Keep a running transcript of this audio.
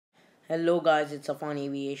Hello guys, it's Safwan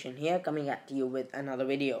Aviation here, coming at you with another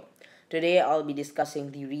video. Today I'll be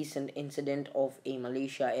discussing the recent incident of a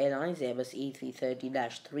Malaysia Airlines Airbus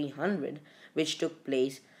A330-300 which took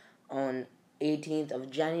place on 18th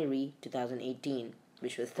of January 2018,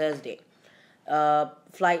 which was Thursday.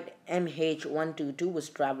 Flight MH122 was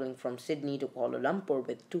traveling from Sydney to Kuala Lumpur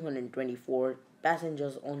with 224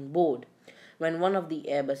 passengers on board when one of the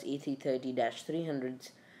Airbus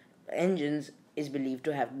A330-300's engines is believed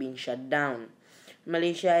to have been shut down.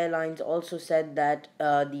 Malaysia Airlines also said that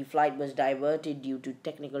the flight was diverted due to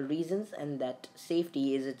technical reasons and that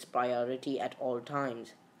safety is its priority at all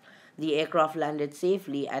times. The aircraft landed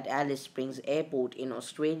safely at Alice Springs Airport in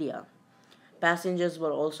Australia. Passengers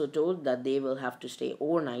were also told that they will have to stay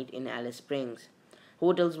overnight in Alice Springs.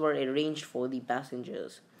 Hotels were arranged for the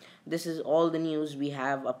passengers. This is all the news we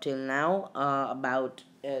have up till now about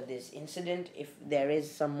this incident. If there is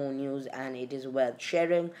some more news and it is worth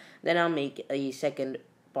sharing, then I'll make a second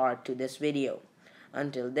part to this video.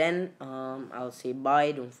 Until then, I'll say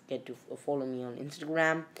bye. Don't forget to follow me on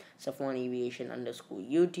Instagram, Safwan Aviation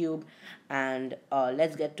 _ YouTube, and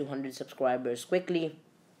let's get to 100 subscribers quickly.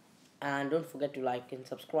 And don't forget to like and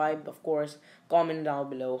subscribe. Of course, comment down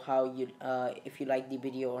below how you if you like the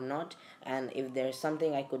video or not, and if there's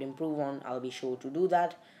something I could improve on, I'll be sure to do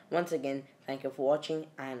that. Once again, thank you for watching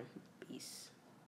and